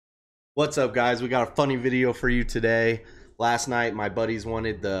What's up, guys? We got a funny video for you today. Last night my buddies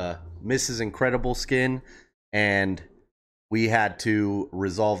wanted the Mrs. Incredible skin, and we had to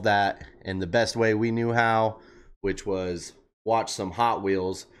resolve that in the best way we knew how, which was watch some Hot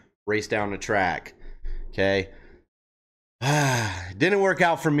Wheels race down the track. Okay. Didn't work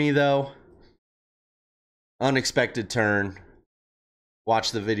out for me though. Unexpected turn.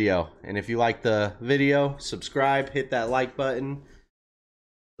 Watch the video, and if you like the video, subscribe, hit that like button.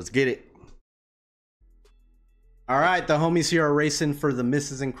 Let's get it. All right, the homies here are racing for the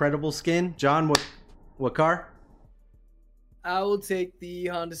Mrs. Incredible skin. John, what car? I will take the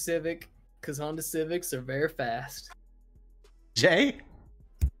Honda Civic because Honda Civics are very fast. Jay?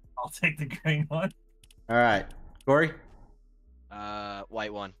 I'll take the green one. All right. Corey?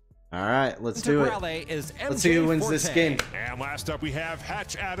 White one. All right, let's do it. Let's see who wins this skin. And last up, we have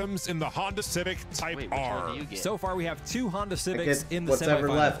Hatch Adams in the Honda Civic Type R. So far, we have 2 Honda Civics in the what's ever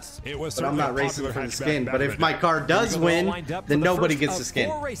left. It was but I'm not racing for the skin. But if my car car does win, then nobody gets the skin.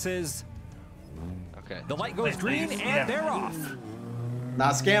 4 races. Okay. The light goes green, and they're off.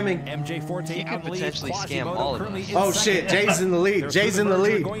 Not scamming. MJ Forte, You could potentially scam all of us. Oh shit, Jay's in the lead. Jay's in the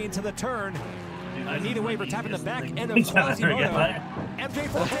lead. Going into the turn. Anita Waver tapping the back end of Quasimodo. MJ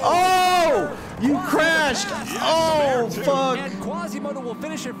Forte. Oh! You crashed! Oh, fuck! And Quasimodo will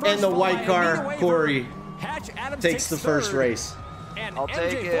finish it first. And the white car, Corey, Hatch Adams takes the first race. And I'll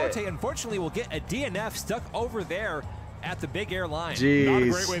take MJ it. Forte, unfortunately, will get a DNF stuck over there at the big air line. Jeez. Not a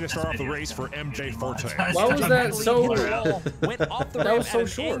great way to start off the race for MJ Forte. Why was that so? Went off the That ramp was so at an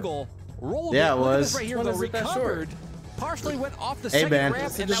short. angle, rolled Yeah, it. it Look at was. this right here, Why though, is it that recovered. Partially went off the Hey, second man. ramp,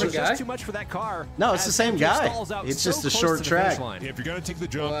 Is it and that was different guy? just too much for that car. No, it's the As same MJ guy. stalls out It's so just a close short to the track. finish line. If you're going to take the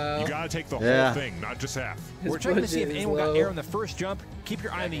jump, Wow. you got to take the Yeah. whole thing, not just half. We're checking to see if budget is anyone got low. air on the first jump. Keep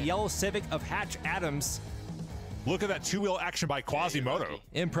your eye on the yellow Civic of Hatch Adams. Look at that two-wheel action by Quasimodo.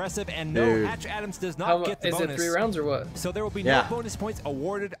 Impressive, and no, Dude. Hatch Adams does not How, get the is bonus. it 3 rounds or what? So there will be Yeah. no bonus points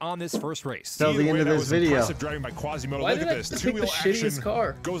awarded on this first race. Till the Either end way, of that this was video. impressive driving by Quasimodo. Why Look did at I this. pick Two-wheel the action shittiest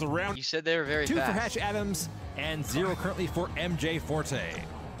car? goes around. You said they were very 2 for fast. Hatch Adams, and 0 currently for MJ Forte.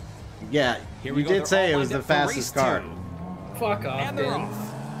 Yeah, Here we you go. did They're say all it was lined the up for fastest race car. 2. Fuck off, And they're man. off.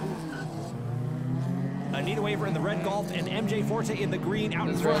 Anita Waver in the red Golf and MJ Forte in the green out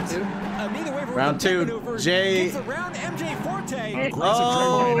in That's front. round Anita Waver Round with the 2, maneuver, Jay. gets around MJ Forte.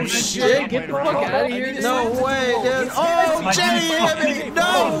 Oh, shit. Get the fuck out of here. No way, dude. Oh, Jay hit me.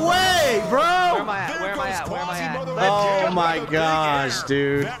 No way, bro. Where am I at? Where am I at? Where am I at? Oh my gosh,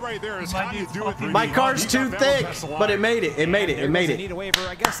 dude. That right there is how you do it. My car's too thick, but it made it. It made it. It made it. Anita Waver,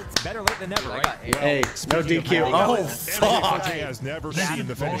 I guess it's better late than never, right? Hey, no DQ. Oh, fuck. MJ has never seen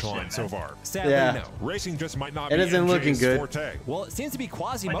the finish line so far. Sadly, Yeah. no. Racing just might not It be isn't looking MJ's good. forte. Well, it seems to be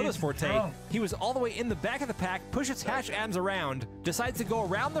Quasimodo's forte. He was all the way in the back of the pack, pushes Hatch Adams around, decides to go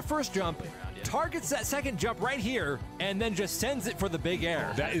around the first jump, targets that second jump right here, and then just sends it for the big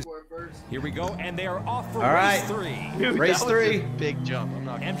air. That is Here we go, and they are off for All right. race 3. Dude, Race that was a 3. big jump. I'm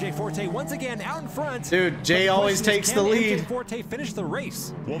not. MJ Forte once again out in front. Dude, Jay But the always question is, takes can the lead. MJ Forte finish the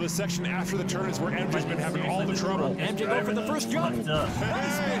race. well, this section after the turn is where MJ's been having all the trouble. MJ go for the first jump.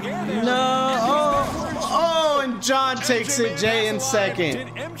 Nice big air there. No. Oh, and John takes it. Jay in second. Did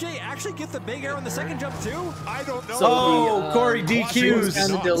MJ actually get the big air on the second jump too? I don't know. Oh, Corey Kind DQs.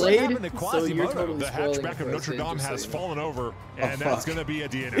 of What delayed, happened to so you're Quasimodo? totally The spoiling hatchback it of for us, Notre Dame just so has you know. fallen over, and fuck. that's going to be a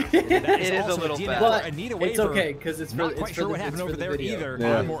DNF. That It is a also little DNF fast. for But Anita it's Waver. okay because it's for Not it's quite for sure the, what happened it's for over the there video. either.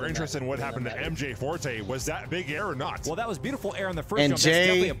 Yeah. I'm more interested in what happened to MJ Forte. Was that big air or not? Well, that was beautiful air on the first And jump. That's Jay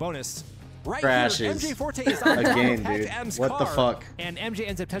definitely a bonus. Right crashes. here, MJ Forte is on top Again, of Hatch dude. Adams' What the car, fuck? And MJ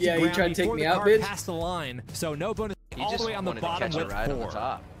ends up touching Yeah, you ground tried to take before me the out, car bitch? passed the line. So no bonus You all just the way on the wanted to bottom catch a with ride on the 4.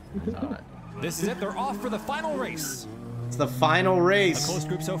 top. This is it. They're off for the final race. It's the final A race. close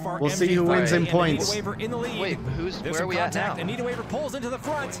group so far. We'll MJ see who Forte wins in and points. Anita Waver in the lead. Wait, There's where are some we at contact. now? Anita Waver pulls into the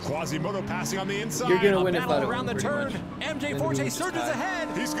front. Quasimodo passing on the inside. You're gonna A win if I battle don't around the win, pretty turn. much. MJ Then Forte we just surges tie. ahead.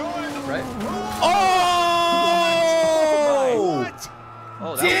 He's going. Right? Oh!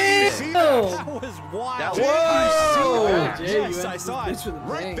 Oh, that Damn! That was wild. That was Whoa! Jay, you Yes, went I saw it. this for the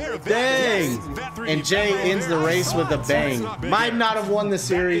Right bang. there. Dang! That 3D And Jay right ends the there. race with a bang. That's big Might air. not have won the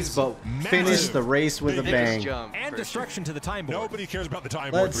series, but finished the race with a biggest bang. jump And for destruction to the time board. Nobody cares about the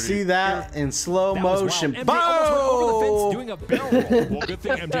time board. Let's see that in slow That was motion. wild. MJ almost went over the fence Boom! doing a barrel roll. Well, good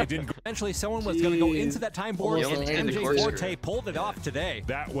thing MJ didn't go. Eventually, someone was going to go into that time board, Almost and landed MJ the Forte corkscrew. pulled it off today.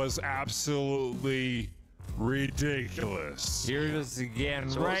 That was absolutely ridiculous. Here it is again,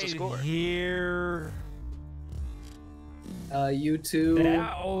 So what was the right score? here. You two,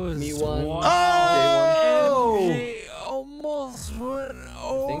 That was me one. wild. Oh! MJ almost went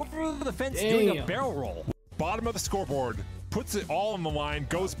over the fence doing a Damn. barrel roll. Bottom of the scoreboard. puts it all on the line,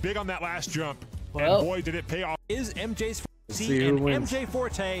 goes big on that last jump, Well, and boy, did it pay off. Is MJ's see and who wins. MJ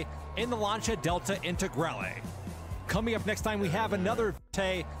Forte in the Lancia Delta Integrale. Coming up next time, we have another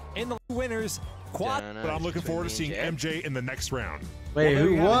Forte in the winners. Quad. But I'm looking forward to seeing MJ in the next round. Wait, Well, there who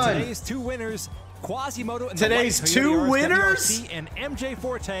you have it. won? Today's two winners, Quasimodo and Today's the white two Toyota Yaris winners? WRC and MJ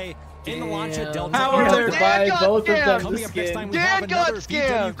Forte in the Lancia damn. Delta. How You are have there- to buy Dan both of got them Coming to up next time, skin. we Dan have got another VW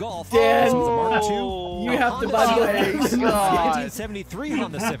scammed. Golf. Dan. This is the Mark II. You have to Honda buy both Civic, of them. Oh, God. 1973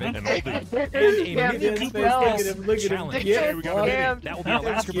 Honda Civic, An and oldie. a Yeah, Mini Dan's Cooper face, look at S him, look at him. Challenge. Yeah, Hey, we got a Scammed. That will be our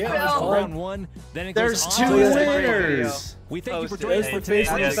last group of Yeah. covers for round one. Then it There's goes two on to the winners. We thank you for Posted. joining us There's for the today's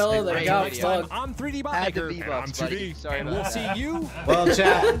face of the race. fella that Great got video. fucked. I'm 3D Had the Botmaker, And I'm V-Bucks, buddy. 2D. Sorry and about we'll that. see you. Well,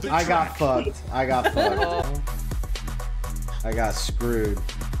 chat, I got fucked. I got fucked. Oh. I got screwed.